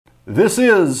This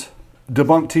is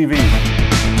Debunked TV.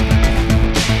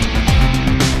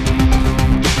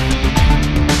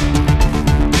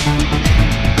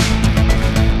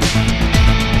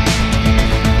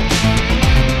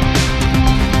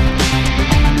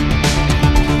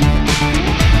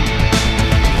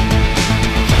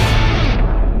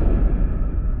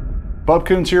 Bob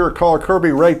Coons here, Caller Kirby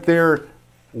right there.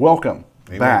 Welcome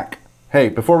back. Hey,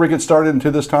 before we get started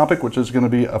into this topic, which is going to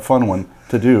be a fun one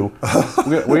to do,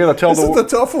 we got to tell this is a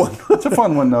tough one. It's a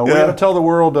fun one, though. Yeah. We got to tell the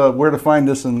world where to find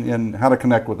us and how to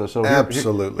connect with us. So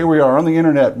absolutely. Here we are on the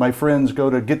internet. My friends, go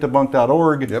to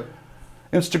getdebunked.org. Yep.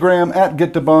 Instagram at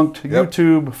GetDebunked. Yep.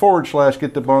 YouTube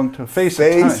 /GetDebunked.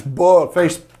 Facebook.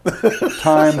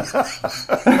 FaceTime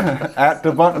at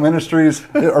Debunked Ministries.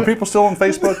 Are people still on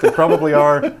Facebook? They probably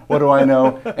are. What do I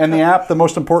know? And the app, the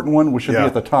most important one, which should be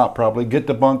at the top probably,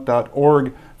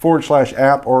 getdebunked.org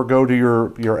 /app, or go to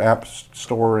your app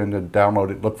store and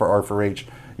download it. Look for R4H.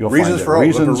 You'll Reasons find it. for Hope.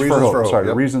 Reasons for Hope. Sorry,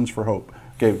 yep. Reasons for Hope.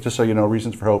 Okay, just so you know,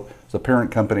 Reasons for Hope is the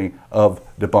parent company of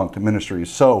Debunked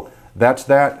Ministries. So that's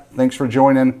that. Thanks for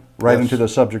joining. Right into the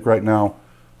subject right now.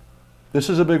 This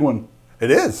is a big one. It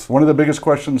is. One of the biggest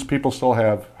questions people still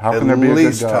have. How can there be a good God? At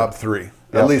least top three.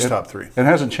 At least top three. It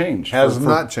hasn't changed. Has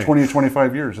not changed. 20 or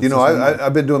 25 years. You know,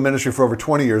 I've been doing ministry for over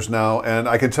 20 years now, and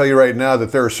I can tell you right now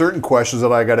that there are certain questions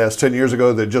that I got asked 10 years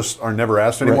ago that just are never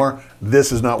asked anymore. Right.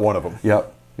 This is not one of them.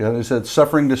 Yep. Yeah, they said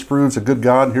suffering disproves a good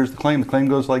God. Here's the claim. The claim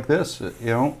goes like this, you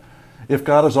know. If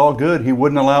God is all good, he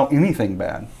wouldn't allow anything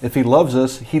bad. If he loves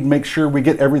us, he'd make sure we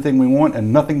get everything we want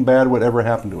and nothing bad would ever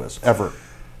happen to us, ever.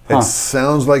 It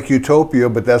sounds like utopia,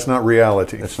 but that's not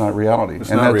reality. It's not reality. It's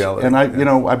not reality. And you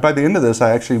know, by the end of this, I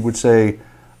actually would say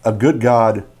a good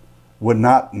God would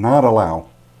not allow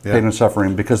pain and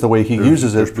suffering, because the way he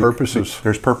uses it,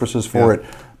 there's purposes for it.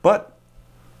 But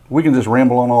we can just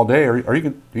ramble on all day, or you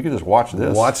can just watch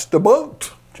this. Watch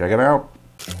Debunked. Check it out.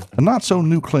 A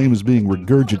not-so-new claim is being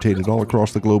regurgitated all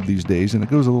across the globe these days, and it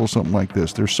goes a little something like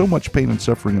this. There's so much pain and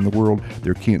suffering in the world,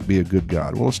 there can't be a good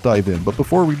God. Well, let's dive in. But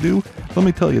before we do, let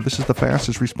me tell you, this is the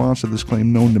fastest response to this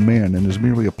claim known to man, and is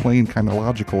merely a plain, kind of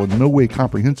logical, and no way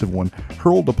comprehensive one,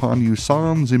 hurled upon you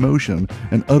sans emotion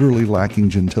and utterly lacking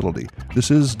gentility.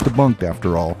 This is debunked,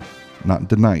 after all, not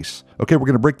denice. Okay, we're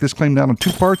going to break this claim down in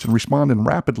two parts and respond in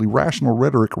rapidly rational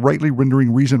rhetoric, rightly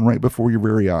rendering reason right before your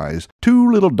very eyes.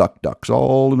 Two little ducks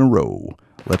all in a row.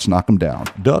 Let's knock them down.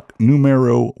 Duck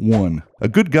numero 1. A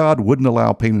good God wouldn't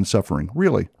allow pain and suffering.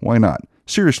 Really? Why not?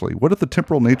 Seriously, what if the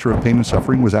temporal nature of pain and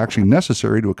suffering was actually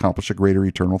necessary to accomplish a greater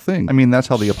eternal thing? I mean, that's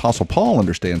how the Apostle Paul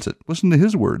understands it. Listen to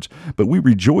his words. But we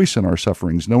rejoice in our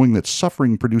sufferings, knowing that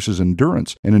suffering produces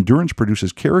endurance, and endurance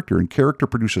produces character, and character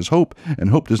produces hope, and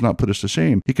hope does not put us to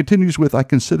shame. He continues with, I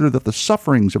consider that the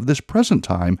sufferings of this present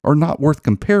time are not worth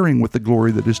comparing with the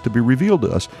glory that is to be revealed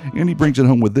to us. And he brings it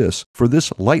home with this. For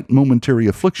this light momentary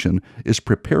affliction is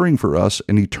preparing for us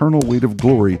an eternal weight of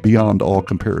glory beyond all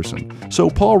comparison. So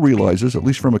Paul realizes, at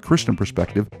least from a Christian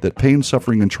perspective, that pain,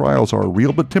 suffering, and trials are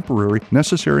real but temporary,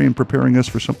 necessary in preparing us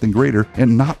for something greater,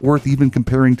 and not worth even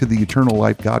comparing to the eternal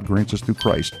life God grants us through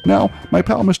Christ. Now, my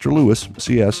pal Mr. Lewis,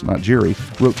 CS, not Jerry,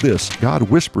 wrote this: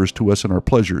 God whispers to us in our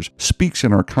pleasures, speaks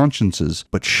in our consciences,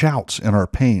 but shouts in our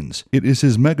pains. It is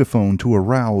his megaphone to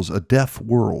arouse a deaf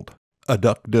world. A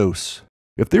duck dose.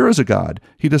 If there is a God,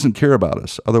 he doesn't care about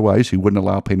us. Otherwise, he wouldn't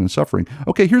allow pain and suffering.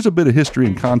 Okay, here's a bit of history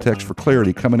and context for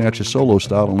clarity, coming at you solo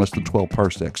style in less than 12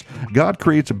 parsecs. God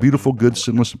creates a beautiful, good,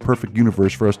 sinless, and perfect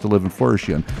universe for us to live and flourish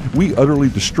in. We utterly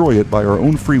destroy it by our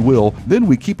own free will. Then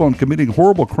we keep on committing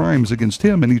horrible crimes against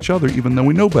him and each other, even though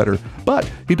we know better. But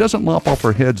he doesn't lop off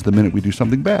our heads the minute we do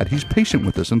something bad. He's patient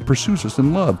with us and pursues us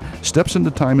in love, steps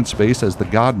into time and space as the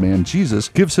God-man, Jesus,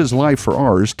 gives his life for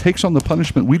ours, takes on the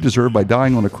punishment we deserve by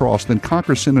dying on a cross, then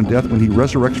conquers sin and death when he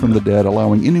resurrects from the dead,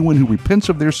 allowing anyone who repents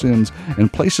of their sins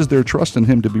and places their trust in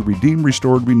him to be redeemed,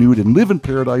 restored, renewed, and live in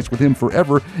paradise with him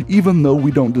forever, even though we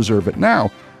don't deserve it.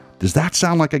 Now, does that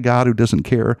sound like a God who doesn't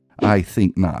care? I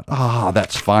think not.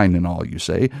 That's fine and all, you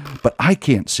say, but I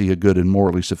can't see a good and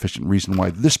morally sufficient reason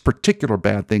why this particular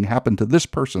bad thing happened to this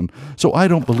person, so I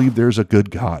don't believe there's a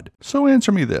good God. So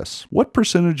answer me this. What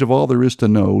percentage of all there is to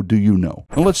know do you know?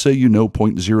 Well, let's say you know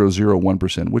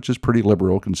 0.001%, which is pretty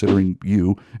liberal considering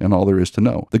you and all there is to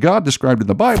know. The God described in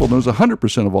the Bible knows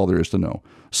 100% of all there is to know.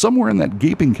 Somewhere in that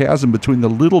gaping chasm between the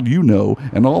little you know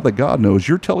and all that God knows,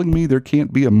 you're telling me there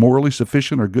can't be a morally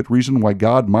sufficient or good reason why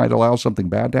God might allow something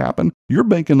bad to happen? You're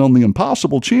banking on the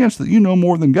impossible chance that you know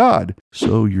more than God.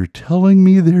 So you're telling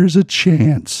me there's a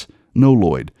chance. No,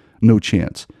 Lloyd, no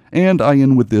chance. And I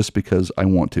end with this because I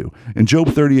want to. In Job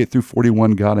 38 through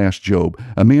 41, God asked Job,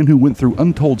 a man who went through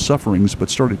untold sufferings but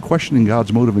started questioning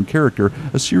God's motive and character,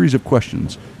 a series of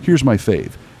questions. Here's my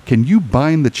fave. Can you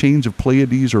bind the chains of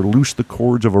Pleiades or loose the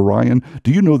cords of Orion?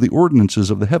 Do you know the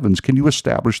ordinances of the heavens? Can you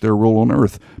establish their role on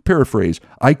earth? Paraphrase,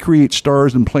 I create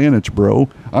stars and planets, bro.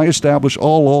 I establish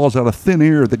all laws out of thin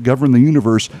air that govern the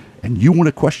universe, and you want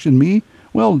to question me?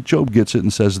 Well, Job gets it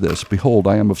and says this, behold,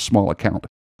 I am of small account.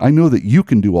 I know that you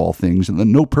can do all things, and that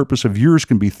no purpose of yours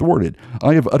can be thwarted.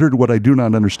 I have uttered what I do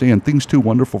not understand, things too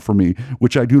wonderful for me,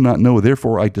 which I do not know.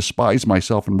 Therefore I despise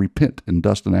myself and repent in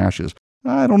dust and ashes.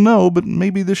 I don't know, but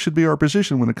maybe this should be our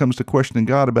position when it comes to questioning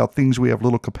God about things we have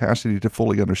little capacity to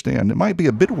fully understand. It might be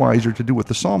a bit wiser to do what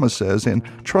the psalmist says and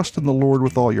trust in the Lord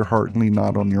with all your heart and lean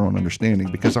not on your own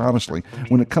understanding, because honestly,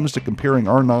 when it comes to comparing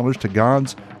our knowledge to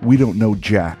God's, we don't know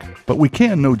jack. But we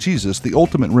can know Jesus, the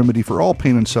ultimate remedy for all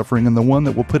pain and suffering, and the one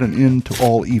that will put an end to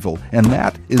all evil. And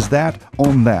that is that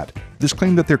on that. This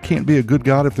claim that there can't be a good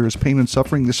God if there is pain and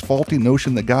suffering, this faulty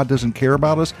notion that God doesn't care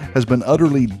about us, has been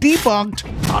utterly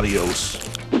debunked. Adios.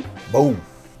 Boom.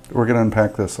 We're going to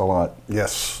unpack this a lot.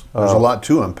 Yes. There's a lot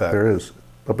to unpack. There is.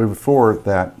 But before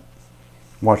that,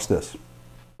 watch this.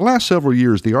 The last several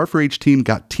years, the R4H team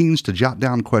got teens to jot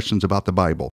down questions about the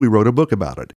Bible. We wrote a book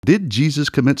about it. Did Jesus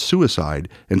commit suicide?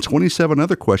 And 27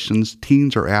 other questions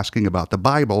teens are asking about the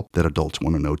Bible that adults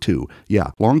want to know too. Yeah,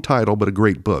 long title, but a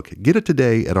great book. Get it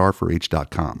today at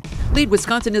r4h.com. Lead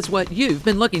Wisconsin is what you've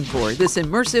been looking for. This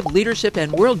immersive leadership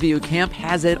and worldview camp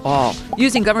has it all.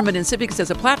 Using government and civics as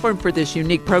a platform for this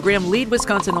unique program, Lead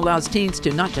Wisconsin allows teens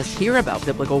to not just hear about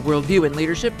biblical worldview and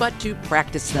leadership, but to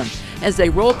practice them as they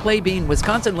role-play being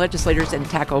Wisconsin legislators and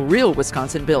tackle real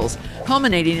Wisconsin bills,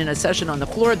 culminating in a session on the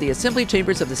floor of the Assembly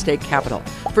Chambers of the state capitol.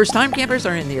 First-time campers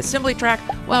are in the Assembly track,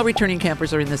 while returning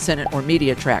campers are in the Senate or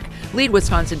Media track. Lead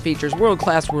Wisconsin features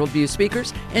world-class worldview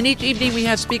speakers, and each evening we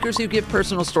have speakers who give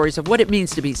personal stories of what it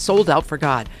means to be sold out for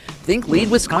God. Think Lead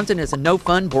Wisconsin is a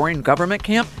no-fun, boring government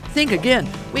camp? Think again.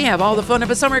 We have all the fun of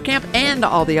a summer camp and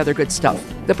all the other good stuff.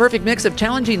 The perfect mix of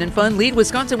challenging and fun, Lead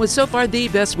Wisconsin was so far the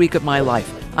best week of my life.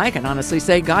 I can honestly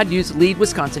say God used Lead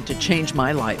Wisconsin to change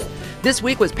my life. This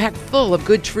week was packed full of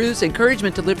good truths,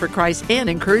 encouragement to live for Christ, and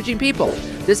encouraging people.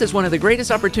 This is one of the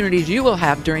greatest opportunities you will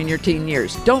have during your teen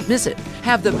years. Don't miss it.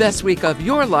 Have the best week of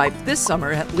your life this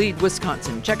summer at Lead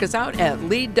Wisconsin. Check us out at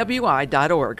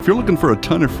leadwi.org. If you're looking for a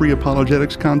ton of free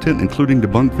apologetics content, including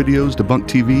Debunked videos,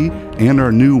 DebunkTV, and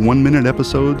our new 1-minute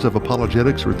episodes of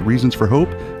Apologetics with Reasons for Hope,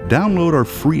 download our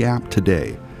free app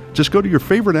today. Just go to your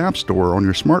favorite app store on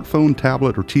your smartphone,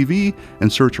 tablet, or TV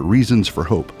and search Reasons for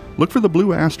Hope. Look for the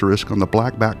blue asterisk on the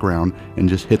black background and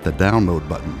just hit the download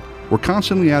button. We're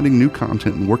constantly adding new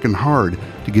content and working hard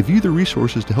to give you the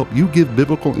resources to help you give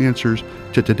biblical answers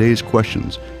to today's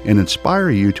questions and inspire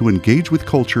you to engage with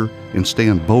culture and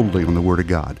stand boldly on the Word of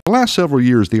God. The last several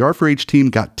years, the R4H team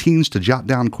got teens to jot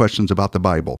down questions about the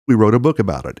Bible. We wrote a book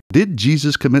about it. Did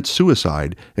Jesus commit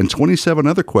suicide? And 27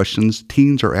 other questions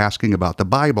teens are asking about the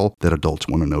Bible that adults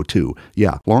want to know too.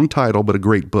 Yeah, long title, but a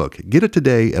great book. Get it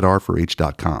today at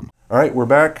r4h.com. All right, we're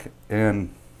back, and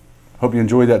hope you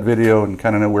enjoyed that video and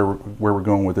kind of know where we're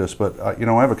going with this. But, you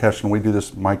know, I have a question. We do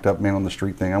this mic'd up man on the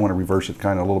street thing. I want to reverse it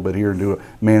kind of a little bit here and do a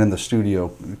man in the studio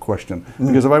question.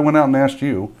 Because if I went out and asked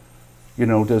you, you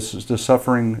know, does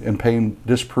suffering and pain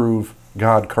disprove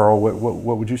God, Carl,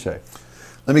 what would you say?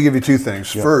 Let me give you two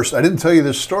things. Yep. First, I didn't tell you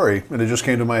this story, and it just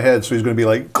came to my head, so he's going to be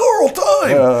like, Carl,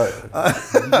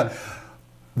 time!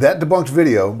 That debunked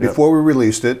video, before we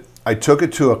released it, I took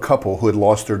it to a couple who had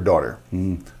lost their daughter.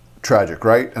 Tragic,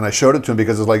 right? And I showed it to him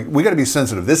because it's like, we got to be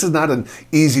sensitive. This is not an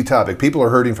easy topic. People are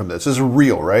hurting from this. This is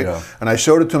real, right? Yeah. And I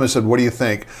showed it to him and said, what do you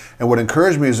think? And what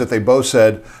encouraged me is that they both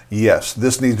said, yes,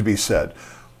 this needs to be said.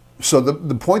 So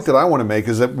the point that I want to make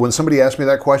is that when somebody asks me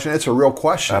that question, it's a real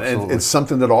question. Absolutely. It's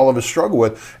something that all of us struggle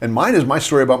with. And mine is my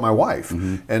story about my wife.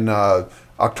 And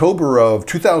October of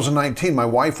 2019, my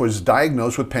wife was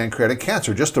diagnosed with pancreatic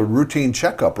cancer, just a routine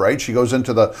checkup, right? She goes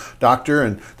into the doctor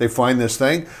and they find this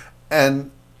thing.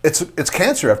 And it's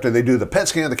cancer after they do the PET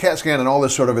scan, the CAT scan, and all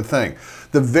this sort of a thing.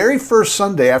 The very first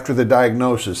Sunday after the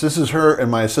diagnosis, this is her and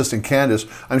my assistant Candace,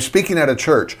 I'm speaking at a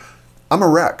church. I'm a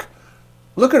wreck.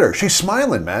 Look at her. She's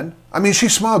smiling, man. I mean, she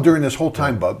smiled during this whole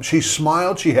time, bub. She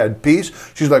smiled. She had peace.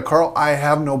 She's like, Carl, I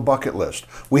have no bucket list.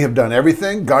 We have done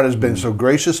everything. God has been so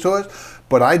gracious to us.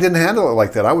 But I didn't handle it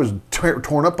like that. I was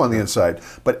torn up on the inside.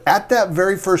 But at that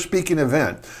very first speaking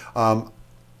event,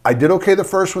 I did okay the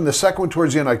first one. The second one,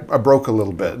 towards the end, I broke a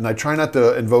little bit, and I try not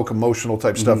to invoke emotional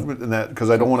type stuff in that, because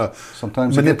I don't want to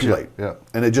manipulate. Yeah.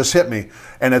 And it just hit me.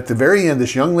 And at the very end,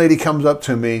 this young lady comes up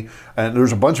to me, and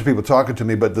there's a bunch of people talking to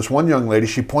me, but this one young lady,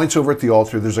 she points over at the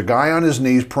altar. There's a guy on his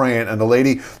knees praying, and the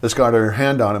lady that's got her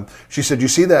hand on him, she said, "You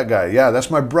see that guy? Yeah, that's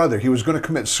my brother. He was going to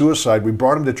commit suicide. We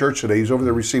brought him to church today. He's over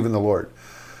there receiving the Lord."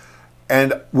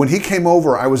 And when he came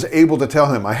over, I was able to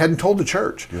tell him, I hadn't told the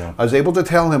church, I was able to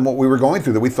tell him what we were going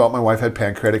through, that we thought my wife had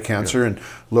pancreatic cancer, and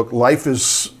look, life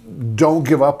is, don't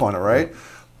give up on it, right?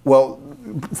 Well,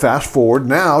 fast forward,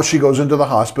 now she goes into the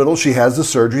hospital, she has the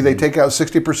surgery, they take out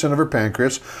 60% of her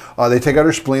pancreas, they take out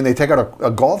her spleen, they take out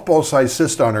a golf ball sized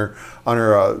cyst on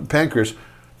her pancreas.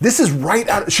 This is right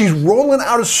out, she's rolling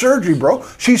out of surgery, bro.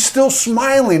 She's still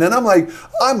smiling, and I'm like,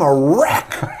 I'm a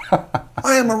wreck.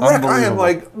 I am a wreck. I am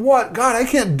like, what? God, I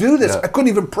can't do this. I couldn't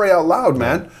even pray out loud,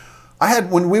 man. I had,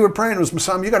 when we were praying, it was,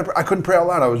 Masam, you got to, I couldn't pray out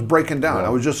loud. I was breaking down. I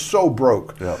was just so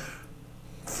broke.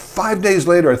 5 days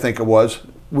later, I think it was,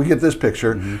 we get this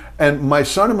picture, and my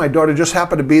son and my daughter just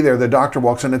happened to be there. The doctor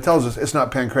walks in and tells us it's not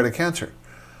pancreatic cancer.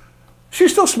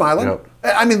 She's still smiling.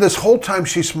 I mean, this whole time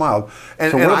she smiled.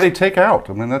 And, so what did they take out?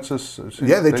 I mean, that's just...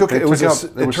 Yeah, they took it.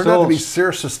 It turned out to be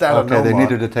serous cystadenoma. Okay, they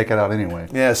needed to take it out anyway.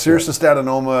 Yeah, serous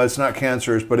cystadenoma. It's not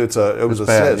cancerous, but it was a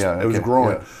bad, cyst. It was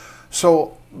growing.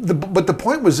 So, but the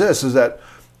point was this, is that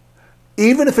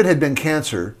even if it had been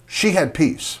cancer, she had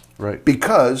peace. Right.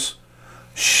 Because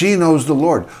she knows the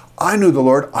Lord. I knew the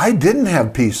Lord. I didn't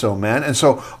have peace, though, man. And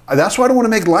so that's why I don't want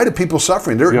to make light of people's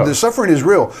suffering. The suffering is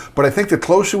real. But I think the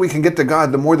closer we can get to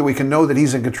God, the more that we can know that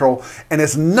He's in control. And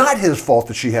it's not His fault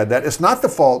that she had that. It's not the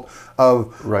fault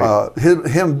of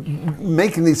him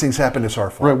making these things happen. It's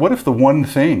our fault. Right. What if the one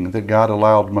thing that God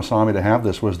allowed Masami to have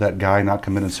this was that guy not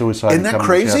committing suicide? Isn't that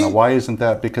crazy? Why isn't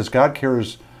that? Because God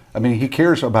cares. I mean, He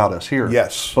cares about us here.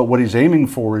 Yes. But what He's aiming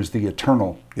for is the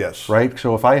eternal. Yes. Right?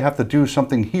 So if I have to do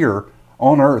something here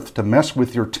on earth to mess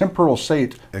with your temporal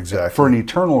state for an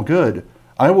eternal good,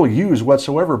 I will use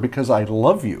whatsoever because I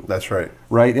love you. That's right.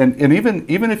 Right? And even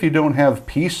if you don't have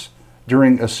peace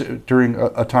during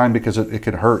a time, because it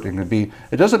could hurt,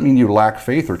 it doesn't mean you lack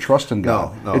faith or trust in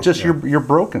God. No, it's just you're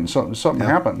broken. Something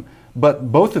happened.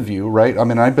 But both of you, right? I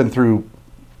mean, I've been through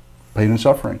pain and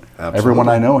suffering. Absolutely. Everyone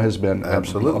I know has been.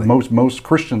 Absolutely. Most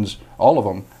Christians, all of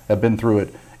them, have been through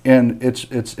it. And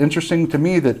it's interesting to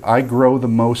me that I grow the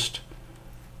most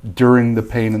during the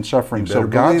pain and suffering. So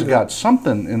God's got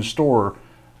something in store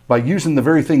by using the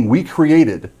very thing we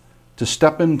created to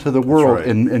step into the world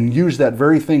and use that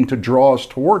very thing to draw us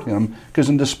toward Him. Because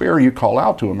in despair, you call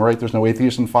out to Him, right? There's no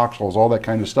atheists and foxholes, all that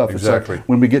kind of stuff. Exactly. It's like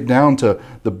when we get down to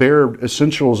the bare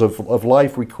essentials of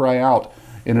life, we cry out,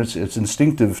 and it's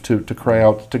instinctive to cry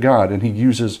out to God, and He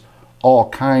uses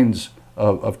all kinds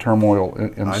of turmoil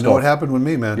and stuff. I know what happened with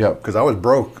me, man. Yeah, because I was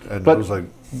broke, and I was like.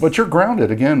 But you're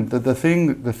grounded again. The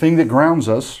thing that grounds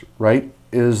us, right,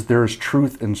 is there's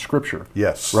truth in Scripture.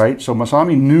 Yes. Right. So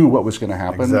Masami knew what was going to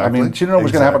happen. Exactly. I mean, she didn't know what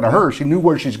was going to happen to her. She knew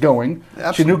where she's going.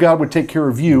 Absolutely. She knew God would take care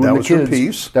of you and the kids. That was her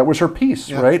peace. That was her peace,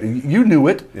 right? You knew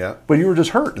it. Yeah. But you were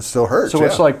just hurt. It still hurts. So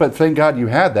it's like, but thank God you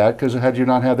had that, because had you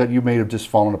not had that, you may have just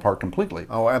fallen apart completely.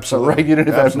 Oh, absolutely. So, right. You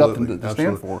didn't have nothing to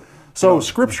stand for. So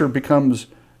Scripture becomes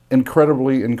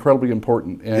incredibly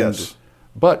important. And,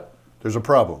 but there's a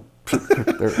problem.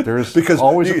 There's because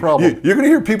always a problem. You're going to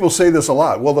hear people say this a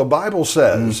lot. Well, the Bible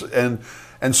says,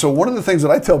 and so one of the things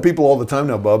that I tell people all the time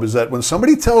now, Bub, is that when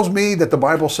somebody tells me that the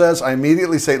Bible says, I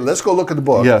immediately say, let's go look at the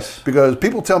book. Yes. Because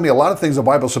people tell me a lot of things the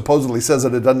Bible supposedly says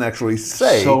that it doesn't actually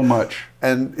say. So much.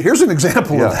 And here's an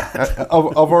example of that.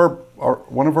 of our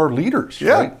one of our leaders.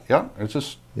 Yeah. Right? Yeah. It's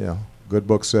just. Yeah. Good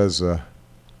book says,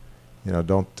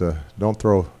 don't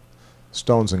throw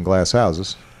stones in glass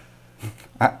houses.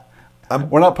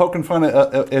 We're not poking fun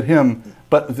at him,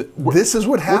 but this is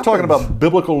what happens. We're talking about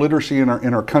biblical literacy in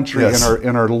our country,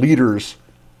 in our leaders.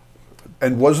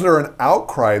 And was there an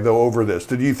outcry though over this?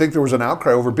 Did you think there was an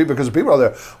outcry over people? Because people are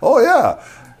there. Oh yeah,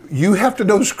 you have to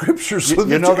know Scripture so that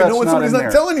you can know when somebody's not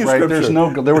telling you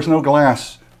Scripture. There was no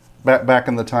glass back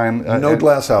in the time. No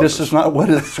glass houses. This is not what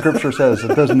the Scripture says.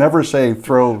 It does never say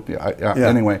throw.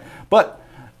 Anyway, but.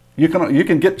 You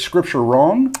can get Scripture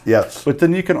wrong, yes, but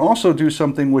then you can also do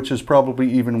something which is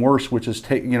probably even worse, which is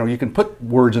you can put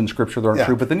words in Scripture that aren't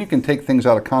true, but then you can take things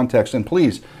out of context. And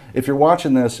please, if you're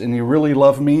watching this and you really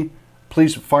love me,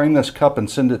 please find this cup and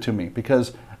send it to me,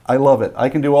 because I love it. I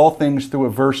can do all things through a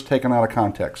verse taken out of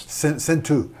context. Send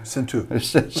two. Send two.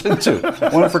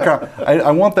 One for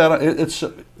I want that. It's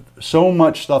so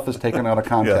much stuff is taken out of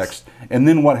context, and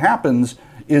then what happens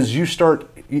is you start.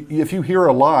 If you hear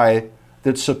a lie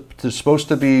that's supposed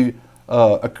to be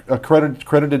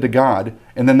credited to God,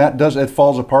 and then it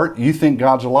falls apart. You think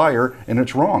God's a liar, and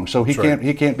it's wrong. So he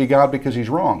can't be God because he's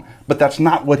wrong. But that's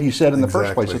not what he said in the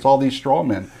first place. It's all these straw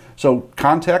men. So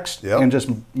context and just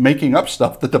making up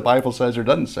stuff that the Bible says or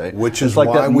doesn't say, which is like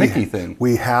why that Mickey thing.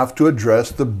 We have to address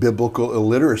the biblical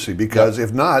illiteracy, because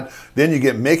if not, then you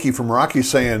get Mickey from Rocky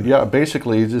saying,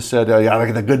 basically he just said,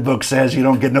 like the good book says, you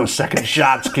don't get no second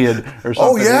shots, kid, or something.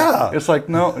 Oh yeah, it's like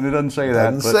no, and it doesn't say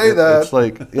that. Doesn't say that. It's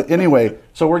like anyway.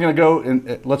 So we're going to go and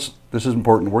this is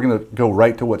important. We're going to go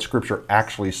right to what Scripture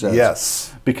actually says.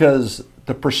 Yes, because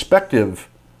the perspective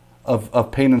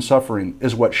of pain and suffering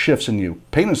is what shifts in you.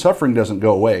 Pain and suffering doesn't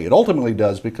go away. It ultimately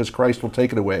does, because Christ will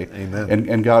take it away. Amen.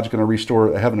 And God's going to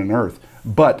restore heaven and earth.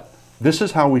 But this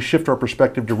is how we shift our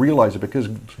perspective to realize it, because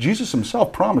Jesus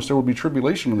himself promised there will be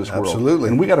tribulation in this world. Absolutely.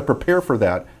 And we got to prepare for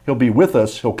that. He'll be with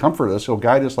us. He'll comfort us. He'll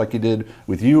guide us like he did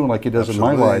with you and like he does in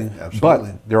my life. Absolutely.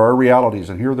 But there are realities,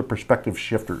 and here are the perspective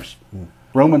shifters.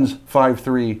 Romans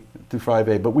 5:3 through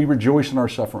 5a. But we rejoice in our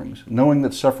sufferings, knowing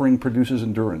that suffering produces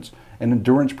endurance, and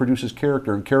endurance produces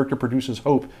character, and character produces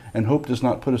hope, and hope does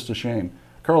not put us to shame.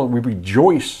 Carl, we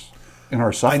rejoice in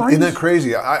our sufferings? Isn't that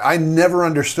crazy? I never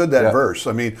understood that verse.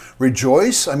 I mean,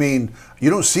 rejoice? I mean, you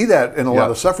don't see that in a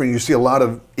lot of suffering. You see a lot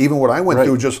of, even what I went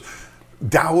through, just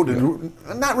doubt, and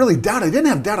not really doubt. I didn't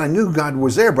have doubt. I knew God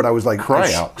was there, but I was like,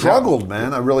 struggled,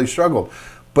 man. I really struggled.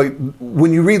 But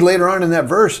when you read later on in that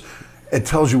verse, it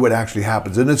tells you what actually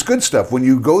happens. And it's good stuff. When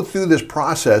you go through this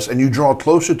process and you draw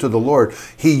closer to the Lord,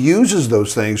 he uses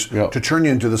those things to turn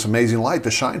you into this amazing light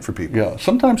to shine for people. Yeah.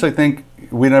 Sometimes I think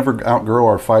we never outgrow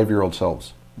our 5-year-old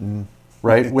selves.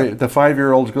 Right? The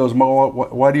 5-year-old goes,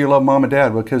 why do you love mom and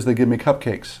dad? Because they give me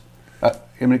cupcakes.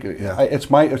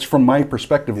 It's from my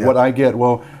perspective, what I get.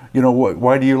 Well, you know,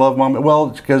 why do you love mom? Well,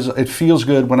 it's because it feels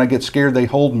good when I get scared, they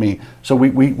hold me. So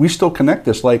we still connect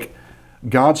this. Like,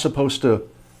 God's supposed to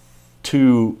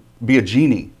be a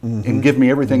genie and give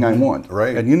me everything I want.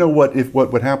 Right. And you know what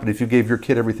would happen if you gave your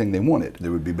kid everything they wanted? It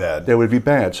would be bad. That would be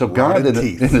bad. So God,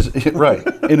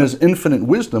 in his infinite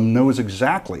wisdom, knows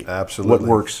exactly what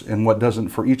works and what doesn't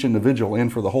for each individual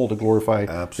and for the whole to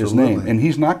glorify his name. And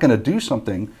he's not going to do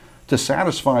something to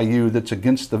satisfy you that's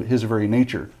against his very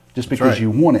nature just because you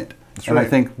want it. I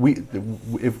think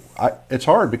it's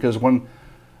hard, because when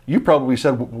you probably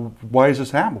said, why is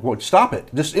this happening? Well, stop it.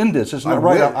 Just end this. It's not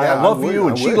right. I love you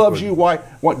and she loves you. Why?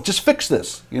 Just fix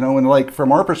this. You know, and like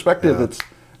from our perspective, it's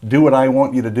do what I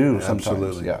want you to do sometimes.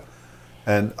 Absolutely. Yeah.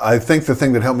 And I think the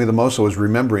thing that helped me the most was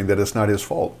remembering that it's not his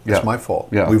fault. It's my fault.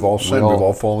 Yeah. We've all sinned. We've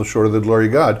all fallen short of the glory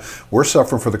of God. We're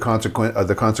suffering for the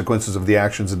consequences of the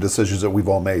actions and decisions that we've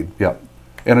all made. Yeah.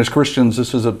 And as Christians,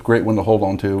 this is a great one to hold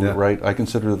on to, right? I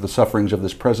consider that the sufferings of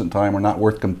this present time are not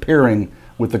worth comparing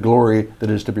with the glory that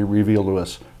is to be revealed to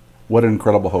us. What an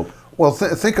incredible hope. Well,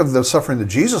 think of the suffering that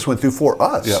Jesus went through for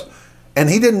us. Yeah. And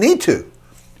he didn't need to.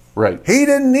 He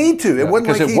didn't need to. It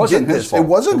wasn't like he did this. It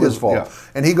wasn't his fault. Yeah.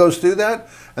 And he goes through that.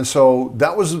 And so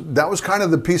that was kind of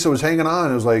the piece that was hanging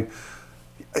on. It was like,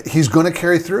 he's going to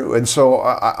carry through. And so,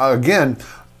 again,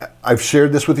 I've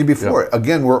shared this with you before.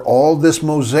 Again, we're all this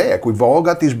mosaic. We've all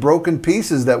got these broken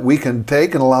pieces that we can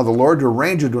take and allow the Lord to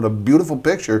arrange into a beautiful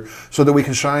picture so that we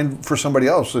can shine for somebody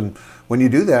else. And when you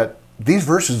do that, these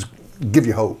verses give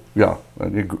you hope. Yeah,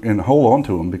 and hold on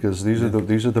to them, because these are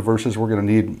the verses we're going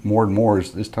to need more and more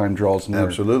as time draws near.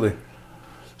 Absolutely.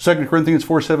 2 Corinthians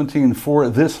 4:17, for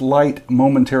this light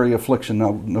momentary affliction.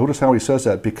 Now, notice how he says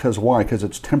that. Because why? Because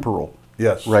it's temporal.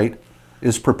 Yes. Right?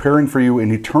 Is preparing for you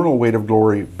an eternal weight of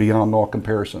glory beyond all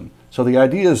comparison. So the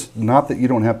idea is not that you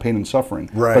don't have pain and suffering,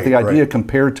 but the idea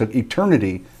compared to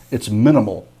eternity, it's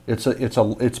minimal.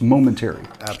 It's momentary.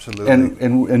 Absolutely.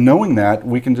 And knowing that,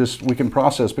 we can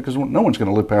process, because no one's going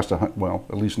to live past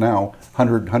at least now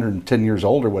 110 years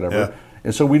old or whatever. Yeah.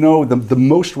 And so we know the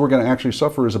most we're going to actually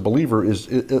suffer as a believer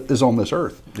is on this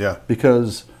earth. Yeah.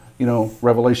 Because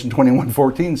Revelation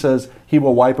 21:14 says, he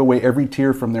will wipe away every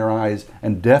tear from their eyes,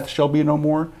 and death shall be no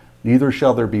more. Neither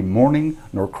shall there be mourning,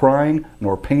 nor crying,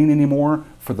 nor pain anymore,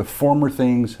 for the former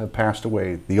things have passed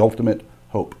away. The ultimate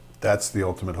hope. That's the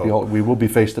ultimate hope. We will be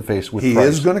face to face with Christ. He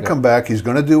is going to come back. He's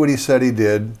going to do what he said he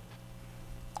did.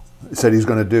 He said he's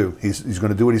going to do. He's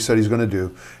going to do what he said he's going to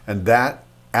do. And that,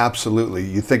 absolutely.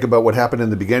 You think about what happened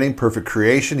in the beginning, perfect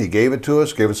creation. He gave it to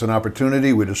us, gave us an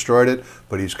opportunity. We destroyed it.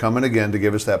 But he's coming again to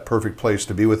give us that perfect place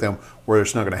to be with him where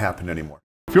it's not going to happen anymore.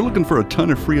 If you're looking for a ton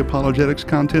of free apologetics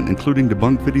content, including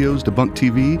Debunked videos,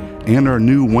 DebunkedTV, and our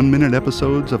new 1-minute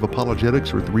episodes of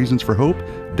Apologetics with Reasons for Hope,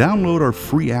 download our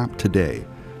free app today.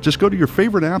 Just go to your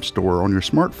favorite app store on your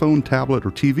smartphone, tablet,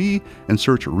 or TV and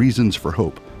search Reasons for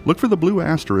Hope. Look for the blue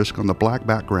asterisk on the black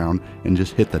background and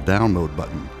just hit the download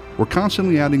button. We're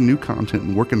constantly adding new content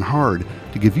and working hard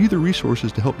to give you the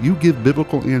resources to help you give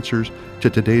biblical answers to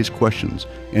today's questions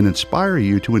and inspire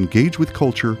you to engage with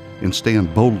culture and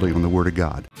stand boldly on the Word of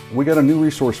God. We got a new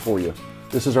resource for you.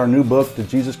 This is our new book, Did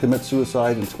Jesus Commit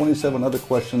Suicide? And 27 other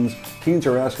questions teens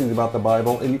are asking about the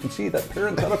Bible. And you can see that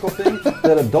parenthetical thing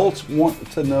that adults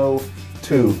want to know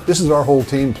too. This is our whole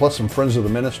team plus some friends of the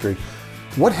ministry.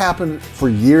 What happened for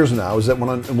years now is that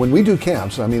when we do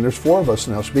camps, I mean, there's 4 of us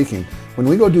now speaking. When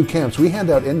we go do camps, we hand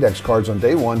out index cards on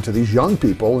day 1 to these young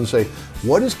people and say,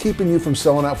 what is keeping you from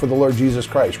selling out for the Lord Jesus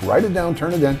Christ? Write it down,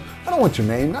 turn it in. I don't want your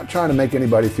name, not trying to make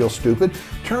anybody feel stupid.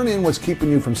 Turn in what's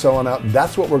keeping you from selling out.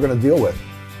 That's what we're going to deal with.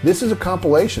 This is a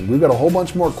compilation. We've got a whole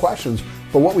bunch more questions,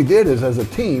 but what we did is, as a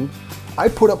team, I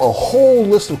put up a whole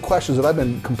list of questions that I've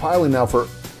been compiling now for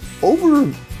over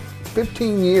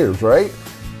 15 years, right?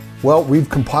 Well, we've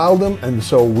compiled them, and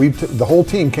so the whole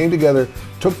team came together,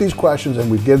 took these questions, and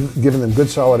we've given them good,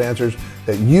 solid answers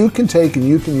that you can take and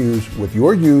you can use with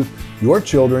your youth, your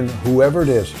children, whoever it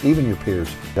is, even your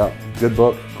peers. Yeah, good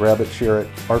book. Grab it, share it.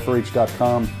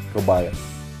 r4h.com. Go buy it.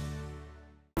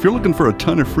 If you're looking for a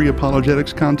ton of free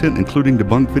apologetics content, including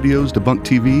Debunked videos,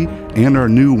 DebunkedTV, and our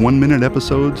new 1-minute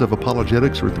episodes of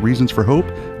Apologetics with Reasons for Hope,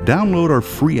 download our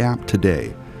free app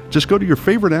today. Just go to your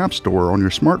favorite app store on your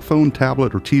smartphone,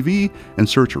 tablet, or TV and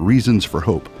search Reasons for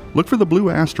Hope. Look for the blue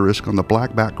asterisk on the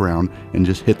black background and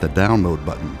just hit the download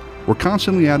button. We're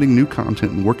constantly adding new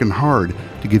content and working hard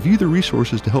to give you the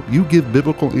resources to help you give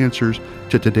biblical answers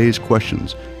to today's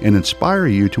questions and inspire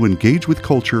you to engage with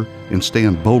culture and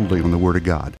stand boldly on the Word of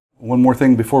God. One more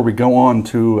thing before we go on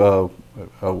to,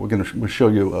 we're going to show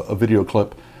you a video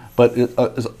clip. But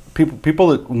people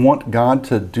that want God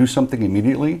to do something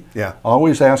immediately, I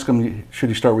always ask them, should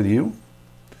he start with you?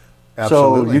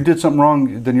 Absolutely. So you did something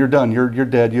wrong, then you're done. You're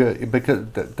dead. Because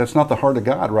that's not the heart of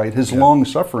God, right? His long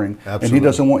suffering, and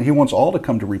he wants all to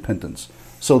come to repentance.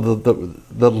 So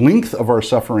the length of our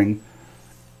suffering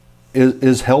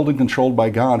is held and controlled by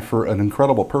God for an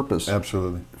incredible purpose.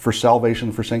 Absolutely. For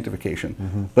salvation, for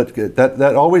sanctification. But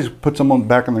that always puts them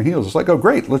back on their heels. It's like, oh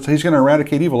great, he's going to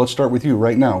eradicate evil. Let's start with you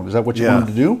right now. Is that what you wanted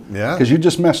to do? Yeah. Because you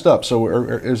just messed up. So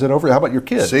is it over? How about your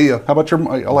kid? See ya. How about your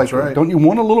like? Right. Don't you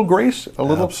want a little grace? A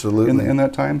little. Absolutely. In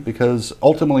that time, because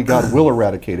ultimately God will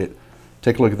eradicate it.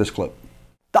 Take a look at this clip.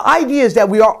 The idea is that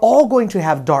we are all going to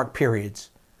have dark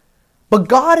periods, but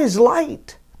God is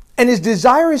light, and His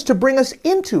desire is to bring us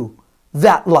into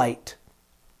that light.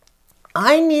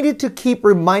 I needed to keep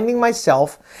reminding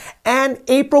myself, and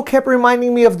April kept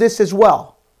reminding me of this as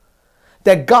well,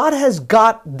 that God has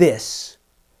got this,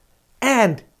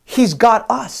 and He's got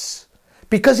us,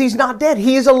 because He's not dead.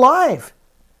 He is alive.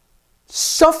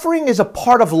 Suffering is a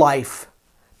part of life.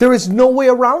 There is no way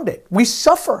around it. We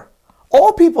suffer.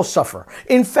 All people suffer.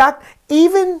 In fact,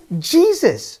 even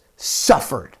Jesus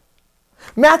suffered.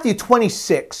 Matthew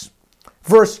 26,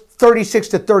 verse 36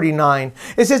 to 39,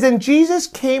 it says, and Jesus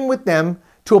came with them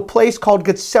to a place called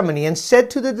Gethsemane and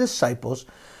said to the disciples,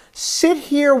 sit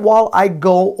here while I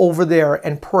go over there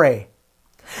and pray.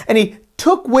 And he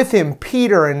took with him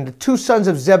Peter and the 2 sons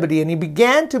of Zebedee, and he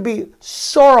began to be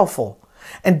sorrowful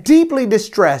and deeply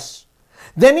distressed.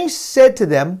 Then he said to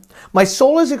them, my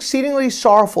soul is exceedingly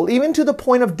sorrowful, even to the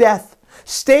point of death.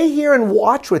 Stay here and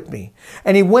watch with me.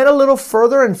 And he went a little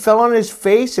further and fell on his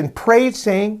face and prayed,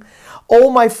 saying, oh,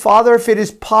 my Father, if it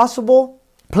is possible,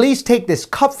 please take this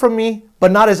cup from me, but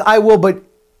not as I will, but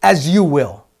as you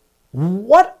will.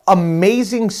 What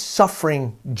amazing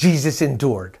suffering Jesus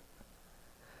endured.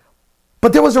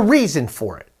 But there was a reason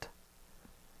for it.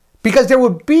 Because there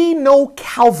would be no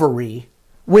Calvary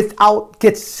without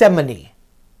Gethsemane.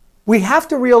 We have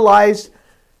to realize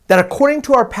that according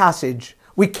to our passage,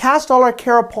 we cast all our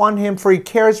care upon Him, for He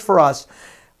cares for us.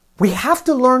 We have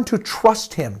to learn to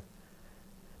trust Him.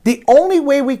 The only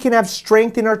way we can have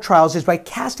strength in our trials is by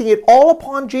casting it all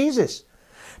upon Jesus.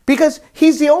 Because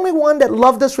He's the only one that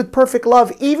loved us with perfect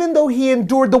love, even though He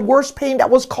endured the worst pain that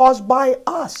was caused by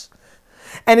us.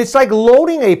 And it's like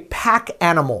loading a pack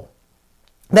animal,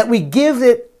 that we give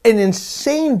it an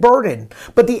insane burden,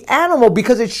 but the animal,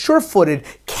 because it's sure-footed,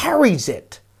 carries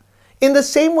it. In the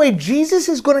same way, Jesus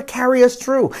is going to carry us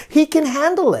through. He can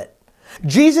handle it.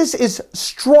 Jesus is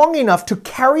strong enough to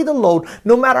carry the load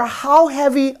no matter how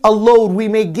heavy a load we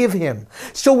may give Him.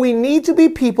 So we need to be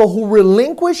people who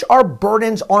relinquish our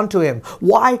burdens onto Him.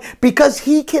 Why? Because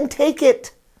He can take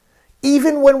it,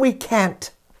 even when we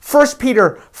can't. 1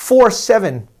 Peter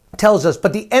 4:7 tells us,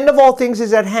 but the end of all things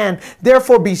is at hand.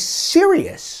 Therefore be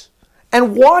serious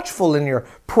and watchful in your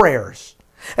prayers.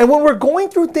 And when we're going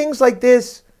through things like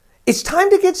this, it's time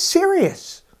to get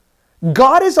serious.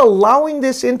 God is allowing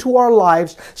this into our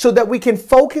lives so that we can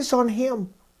focus on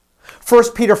Him.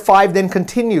 1 Peter 5 then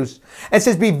continues and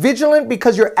says, be vigilant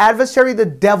because your adversary, the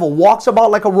devil, walks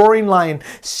about like a roaring lion,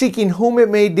 seeking whom it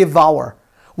may devour.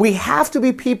 We have to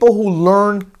be people who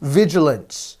learn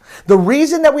vigilance. The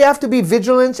reason that we have to be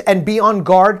vigilant and be on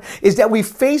guard is that we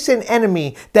face an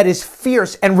enemy that is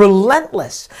fierce and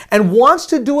relentless and wants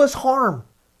to do us harm,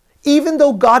 even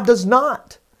though God does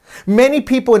not. Many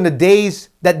people in the days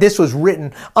that this was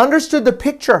written understood the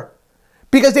picture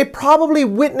because they probably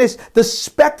witnessed the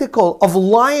spectacle of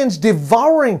lions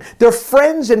devouring their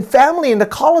friends and family in the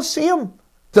Colosseum.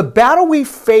 The battle we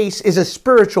face is a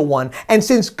spiritual one, and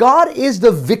since God is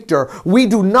the victor, we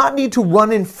do not need to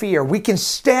run in fear. We can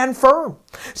stand firm.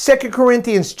 2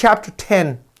 Corinthians chapter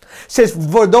 10 says,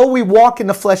 for though we walk in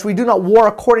the flesh, we do not war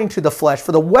according to the flesh.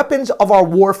 For the weapons of our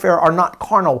warfare are not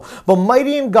carnal, but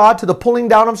mighty in God to the pulling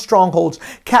down of strongholds,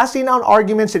 casting down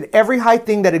arguments and every high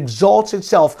thing that exalts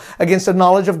itself against the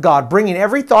knowledge of God, bringing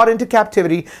every thought into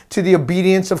captivity to the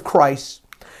obedience of Christ.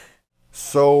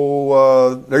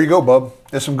 So there you go, bub.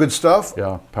 There's some good stuff.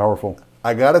 Yeah, powerful.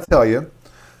 I got to tell you,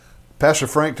 Pastor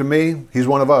Frank, to me, he's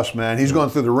one of us, man. He's gone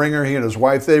through the ringer. He and his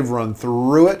wife, they've run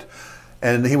through it.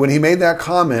 And when he made that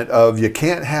comment of you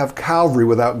can't have Calvary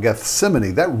without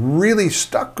Gethsemane, that really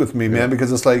stuck with me, man,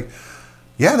 because it's like,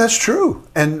 yeah, that's true.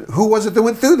 And who was it that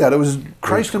went through that? It was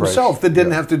Christ himself that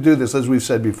didn't have to do this, as we've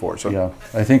said before. So yeah,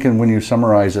 I think when you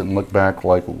summarize it and look back,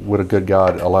 like, would a good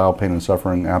God allow pain and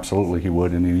suffering? Absolutely, He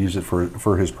would, and He use it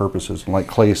for His purposes. And like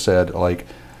Clay said, like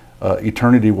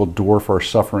eternity will dwarf our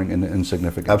suffering into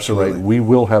insignificance. Absolutely, right? We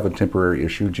will have a temporary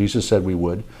issue. Jesus said we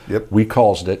would. Yep. We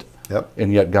caused it. Yep.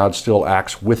 And yet God still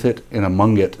acts with it and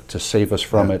among it to save us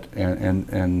from it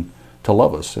and to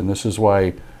love us. And this is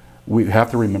why we have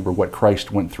to remember what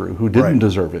Christ went through, who didn't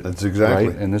deserve it. That's exactly.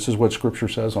 Right? And this is what Scripture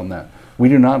says on that. We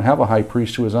do not have a high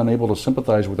priest who is unable to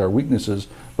sympathize with our weaknesses,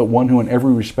 but one who in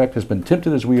every respect has been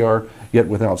tempted as we are, yet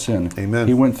without sin. Amen.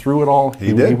 He went through it all.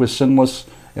 He did. He was sinless,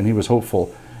 and He was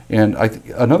hopeful. And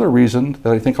another reason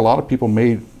that I think a lot of people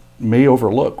may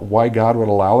overlook why God would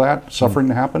allow that suffering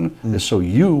to happen is so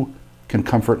you can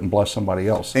comfort and bless somebody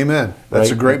else. Amen.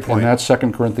 That's a great point. And that's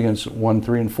 2 Corinthians 1,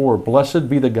 3, and 4. Blessed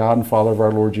be the God and Father of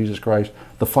our Lord Jesus Christ,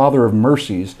 the Father of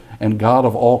mercies and God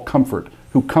of all comfort,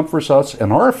 who comforts us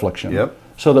in our affliction,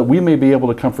 so that we may be able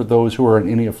to comfort those who are in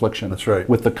any affliction. That's right.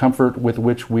 With the comfort with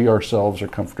which we ourselves are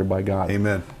comforted by God.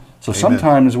 Amen. So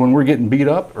sometimes when we're getting beat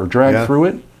up or dragged through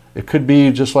it, it could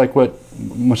be just like what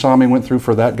Masami went through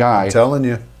for that guy. I'm telling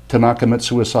you. To not commit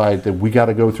suicide, that we got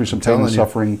to go through some pain and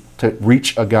suffering to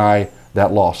reach a guy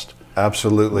that lost.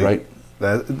 Absolutely. Right.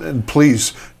 And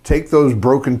please take those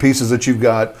broken pieces that you've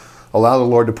got, allow the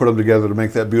Lord to put them together to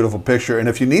make that beautiful picture. And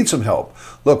if you need some help,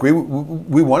 look, we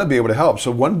want to be able to help.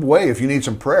 So one way, if you need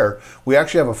some prayer, we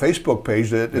actually have a Facebook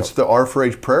page that it's the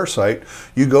R4H prayer site.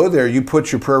 You go there, you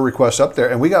put your prayer requests up there,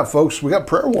 and we got folks, we got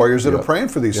prayer warriors that are praying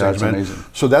for these things, man. Amazing.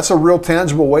 So that's a real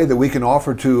tangible way that we can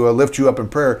offer to lift you up in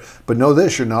prayer. But know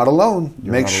this, you're not alone.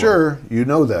 Make sure you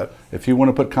know that. If you want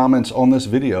to put comments on this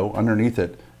video underneath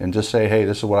it and just say, hey,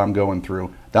 this is what I'm going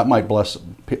through, that might bless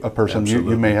a person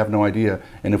you may have no idea.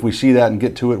 And if we see that and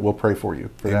get to it, we'll pray for you.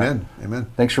 Amen. Amen.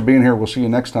 Thanks for being here. We'll see you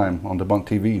next time on Debunked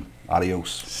TV.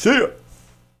 Adios. See ya.